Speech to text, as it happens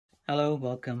Hello,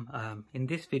 welcome. In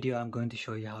this video I'm going to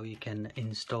show you how you can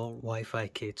install Wi-Fi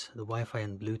kits, the Wi-Fi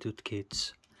and Bluetooth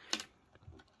kits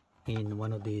in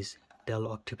one of these Dell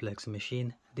Optiplex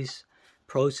machine. This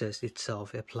process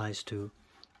itself applies to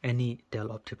any Dell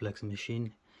Optiplex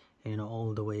machine,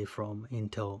 all the way from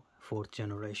Intel 4th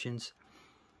generations.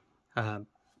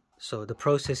 So the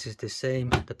process is the same,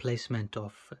 the placement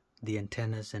of the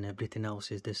antennas and everything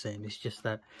else is the same. It's just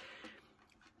that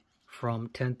from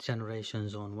 10th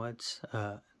generations onwards,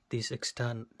 this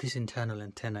internal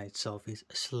antenna itself is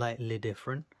slightly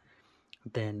different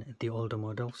than the older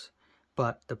models,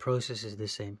 but the process is the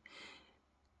same.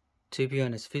 To be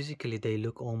honest, physically they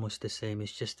look almost the same.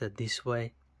 It's just that this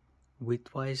way,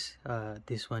 width-wise,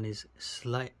 this one is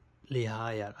slightly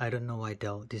higher. I don't know why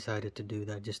Dell decided to do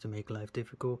that, just to make life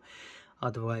difficult.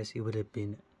 Otherwise, it would have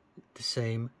been the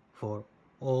same for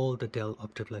all the Dell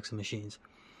Optiplex machines.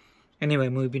 Anyway,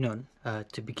 moving on.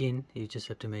 To begin, you just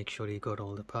have to make sure you got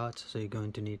all the parts. So you're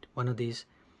going to need one of these,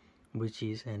 which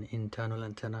is an internal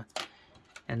antenna,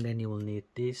 and then you will need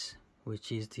this,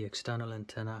 which is the external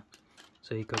antenna.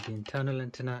 So you got the internal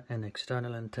antenna and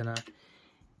external antenna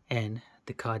and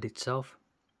the card itself.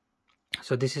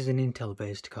 So this is an Intel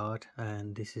based card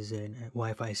and this is a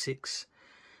Wi-Fi 6.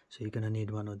 So you're gonna need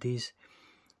one of these.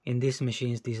 In these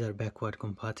machines, these are backward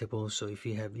compatible, so if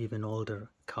you have even older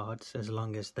cards, as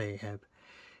long as they have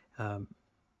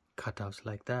cutouts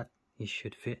like that, it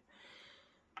should fit.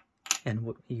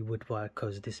 And it would work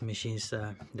because these machines,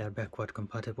 they're backward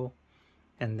compatible.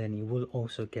 And then you will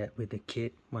also get with the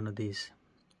kit one of these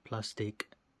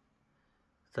plastic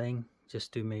thing,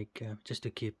 just to make, just to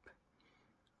keep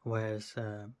wires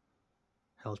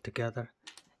held together.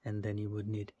 And then you would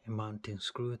need a mounting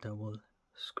screw that will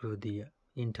screw the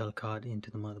Intel card into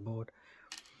the motherboard.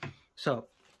 So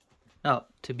now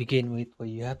to begin with, what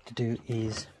you have to do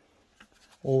is,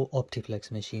 all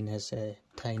Optiplex machine has a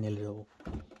tiny little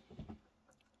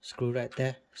screw right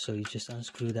there, so you just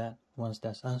unscrew that. Once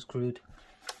that's unscrewed,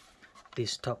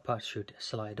 this top part should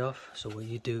slide off. So what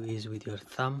you do is, with your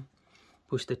thumb,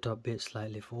 push the top bit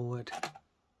slightly forward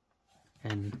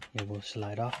and it will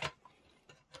slide off.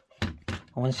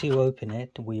 Once you open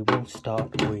it, we will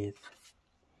start with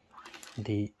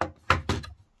the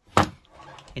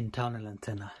internal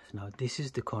antenna. Now this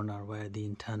is the corner where the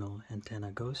internal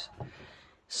antenna goes.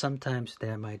 Sometimes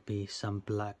there might be some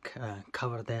black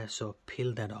cover there, so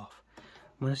peel that off.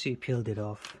 Once you peeled it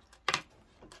off,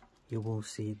 you will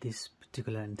see this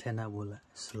particular antenna will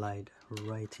slide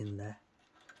right in there,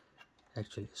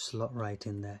 actually slot right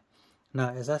in there.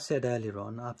 Now, as I said earlier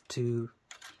on, up to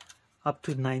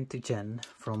 9th gen,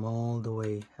 from all the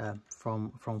way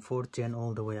from 4th gen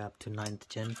all the way up to 9th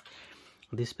gen,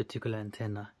 this particular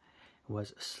antenna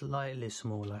was slightly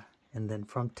smaller, and then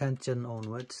from 10th gen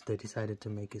onwards they decided to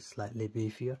make it slightly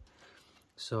beefier.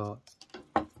 So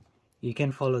you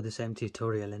can follow the same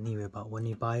tutorial anyway, but when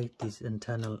you buy this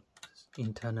internal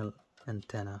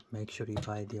antenna, make sure you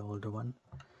buy the older one.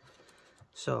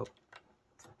 So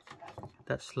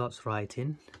that slots right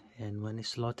in, and when it's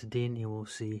slotted in, you will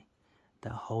see the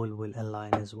hole will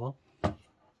align as well.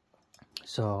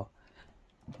 So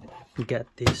you get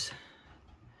this,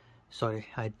 sorry,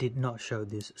 I did not show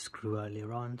this screw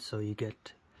earlier on. So you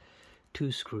get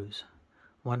two screws,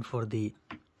 one for the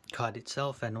card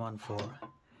itself and one for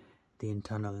the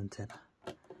internal antenna.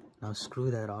 Now screw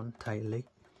that on tightly.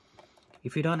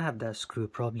 If you don't have that screw,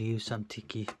 probably use some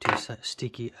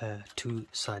sticky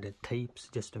two-sided tapes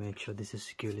just to make sure this is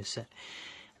securely set.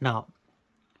 Now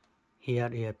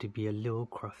here you have to be a little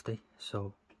crafty.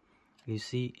 So you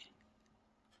see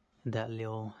that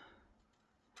little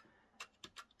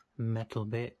metal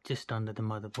bit just under the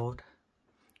motherboard,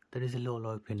 there is a little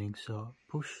opening, so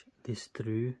push this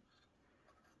through.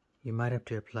 You might have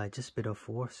to apply just a bit of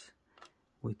force,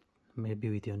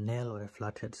 maybe with your nail or a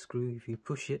flathead screw. If you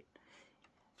push it,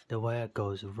 the wire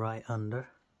goes right under,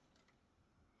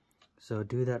 so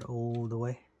do that all the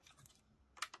way.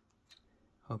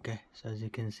 Okay, so as you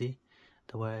can see,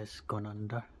 the wire has gone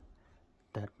under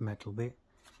that metal bit,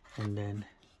 and then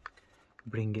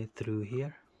bring it through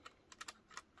here.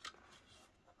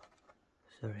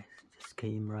 Sorry, it just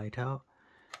came right out.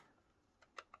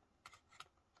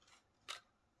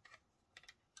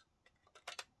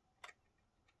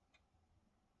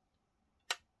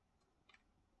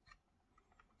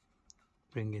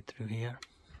 Bring it through here.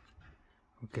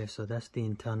 Okay, so that's the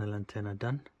internal antenna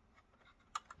done.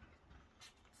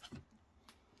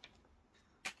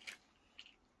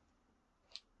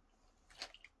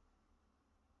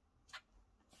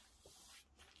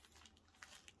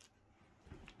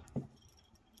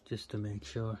 Just to make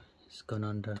sure it's gone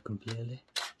under completely.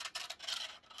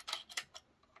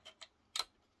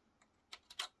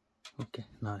 Okay,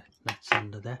 now that's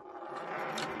under there.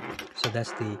 So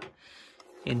that's the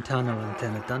internal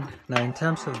antenna done. Now in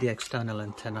terms of the external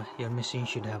antenna, your machine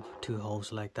should have 2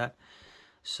 holes like that.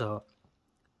 So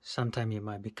sometime it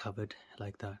might be covered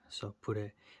like that. So put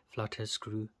a flathead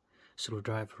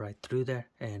screwdriver right through there,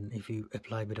 and if you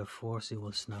apply a bit of force, it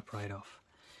will snap right off.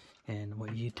 And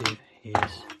what you do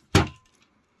is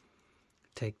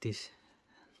take this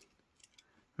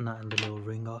nut and the little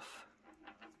ring off.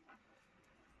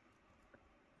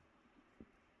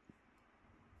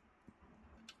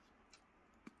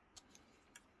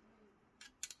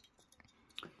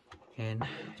 And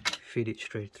feed it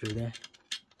straight through there.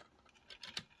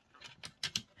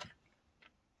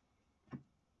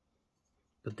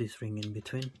 Put this ring in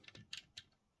between.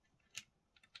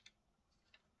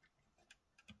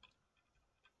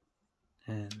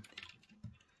 And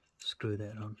screw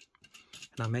that on.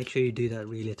 Now make sure you do that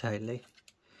really tightly.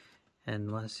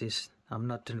 And once this, I'm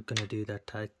not going to do that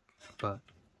tight, but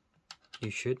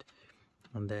you should.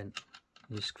 And then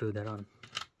you screw that on.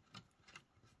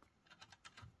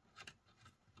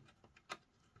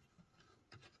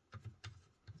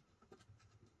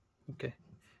 Okay,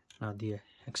 now the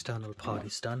external part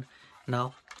is done.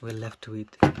 Now we're left with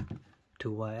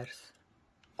 2 wires.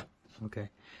 Okay,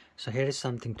 so here is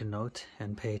something to note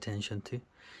and pay attention to.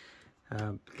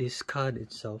 This card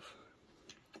itself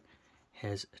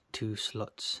has 2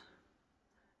 slots.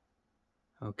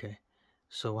 Okay,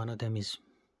 so one of them is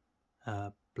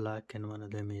black and one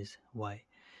of them is white.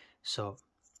 So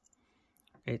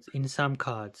it's in some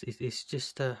cards it's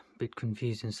just a bit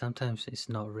confusing. Sometimes it's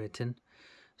not written.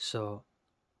 So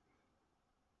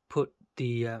put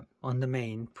the on the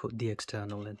main, put the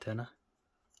external antenna,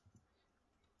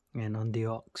 and on the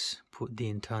aux put the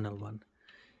internal one,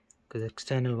 because the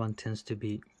external one tends to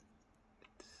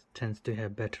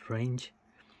have better range.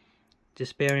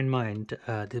 Just bear in mind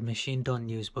the machine don't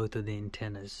use both of the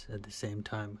antennas at the same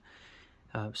time.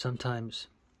 Sometimes,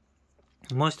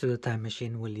 most of the time,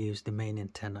 machine will use the main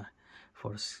antenna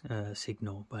for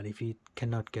signal, but if you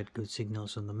cannot get good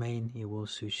signals on the main, you will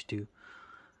switch to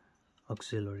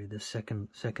auxiliary, the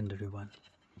secondary one.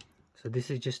 So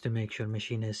this is just to make sure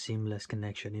machine has seamless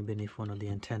connection, even if one of the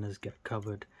antennas get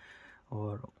covered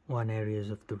or one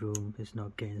areas of the room is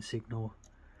not getting signal.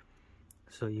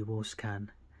 So you will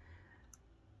scan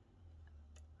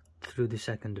through the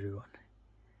secondary one.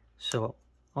 So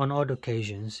on odd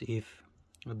occasions, if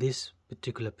this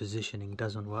particular positioning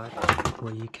doesn't work,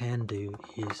 what you can do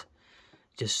is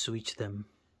just switch them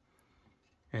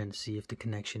and see if the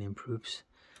connection improves.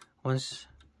 Once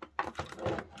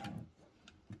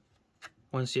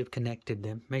you've connected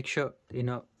them, make sure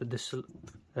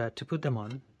to put them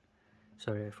on.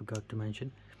 Sorry, I forgot to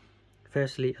mention.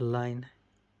 Firstly, align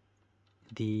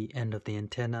the end of the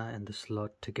antenna and the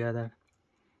slot together,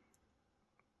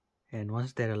 and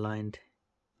once they're aligned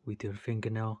with your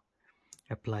fingernail,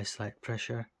 apply slight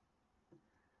pressure,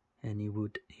 and you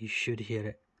should hear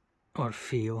it or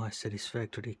feel a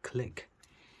satisfactory click.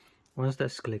 Once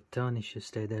that's clicked on, it should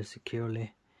stay there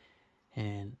securely,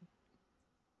 and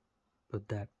put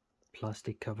that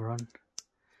plastic cover on.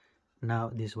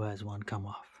 Now these wires won't come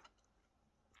off.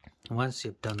 Once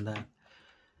you've done that,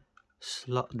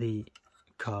 slot the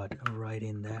card right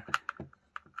in there.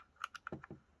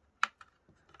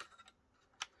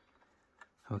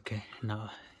 Okay,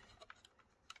 now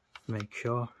make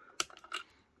sure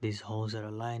these holes are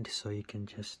aligned, so you can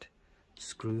just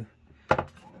screw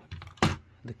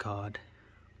the card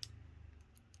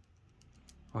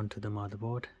onto the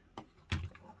motherboard.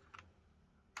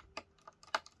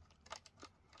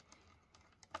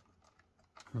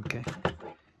 Okay,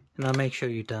 now make sure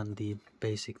you've done the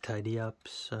basic tidy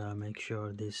ups. Make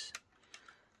sure these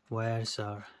wires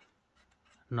are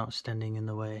not standing in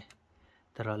the way.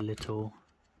 There are little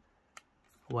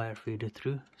wire feeder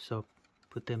through, so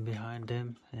put them behind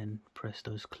them and press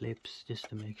those clips just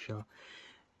to make sure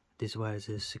this wires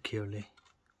is securely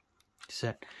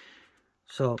set.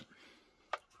 So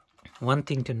one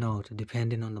thing to note,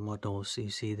 depending on the models, you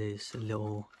see this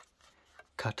little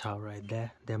cutout right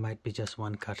there. There might be just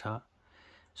one cutout.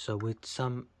 So with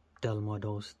some Dell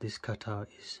models, this cutout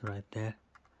is right there.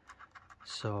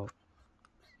 So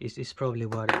it's probably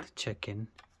worth checking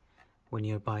when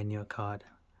you're buying your card,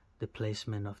 the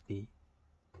placement of the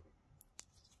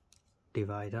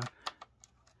divider,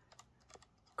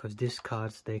 because these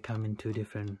cards, they come in 2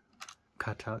 different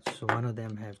cutouts. So one of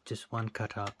them have just one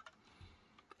cutout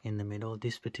in the middle.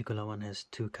 This particular one has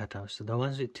 2 cutouts. So the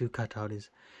ones with 2 cutouts,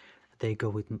 they go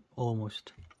with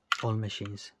almost all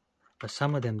machines, but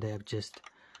some of them, they have just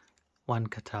one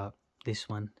cutout, this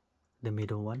one, the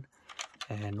middle one.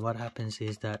 And what happens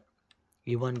is that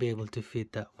you won't be able to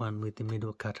fit that one with the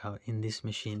middle cutout in this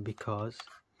machine, because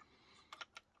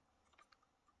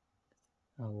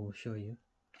I will show you.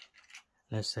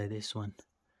 Let's say this one,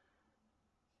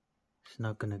 it's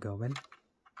not gonna go in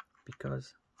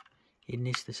because it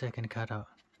needs the second cutout.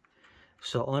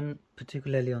 So on,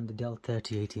 particularly on the Dell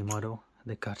 3080 model,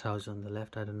 the cutouts on the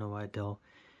left, I don't know why Dell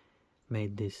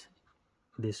made this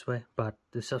way, but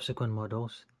the subsequent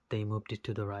models, they moved it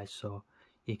to the right, so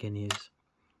you can use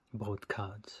both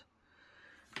cards.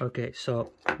 Okay,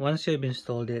 so once you've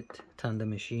installed it, turn the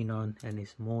machine on, and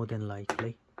it's more than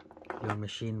likely your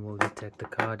machine will detect the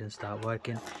card and start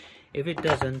working. If it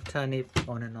doesn't, turn it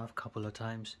on and off a couple of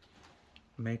times.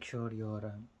 Make sure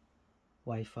your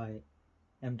Wi-Fi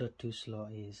M.2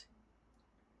 slot is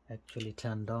actually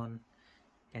turned on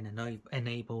and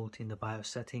enabled in the BIOS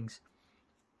settings.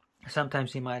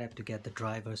 Sometimes you might have to get the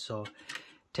driver, so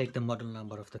take the model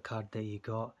number of the card that you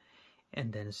got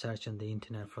and then search on the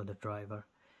internet for the driver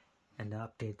and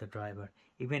update the driver.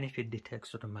 Even if it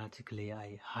detects automatically,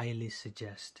 I highly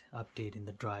suggest updating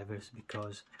the drivers,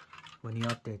 because when you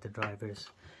update the drivers,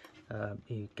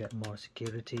 you get more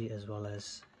security as well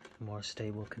as more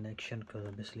stable connection, because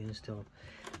obviously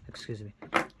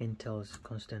Intel's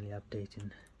constantly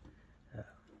updating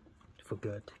for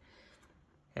good.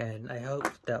 And I hope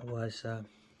that was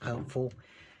helpful.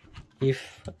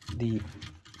 If the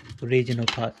original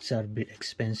parts are a bit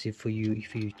expensive for you,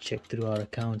 if you check through our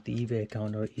account, the eBay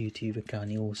account or YouTube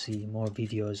account, you will see more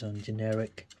videos on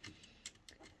generic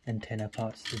antenna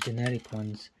parts. The generic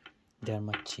ones, they're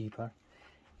much cheaper,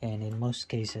 and in most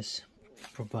cases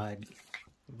provide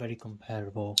very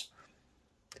comparable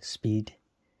speed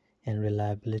and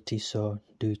reliability, so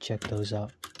do check those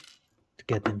out to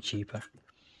get them cheaper.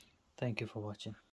 Thank you for watching.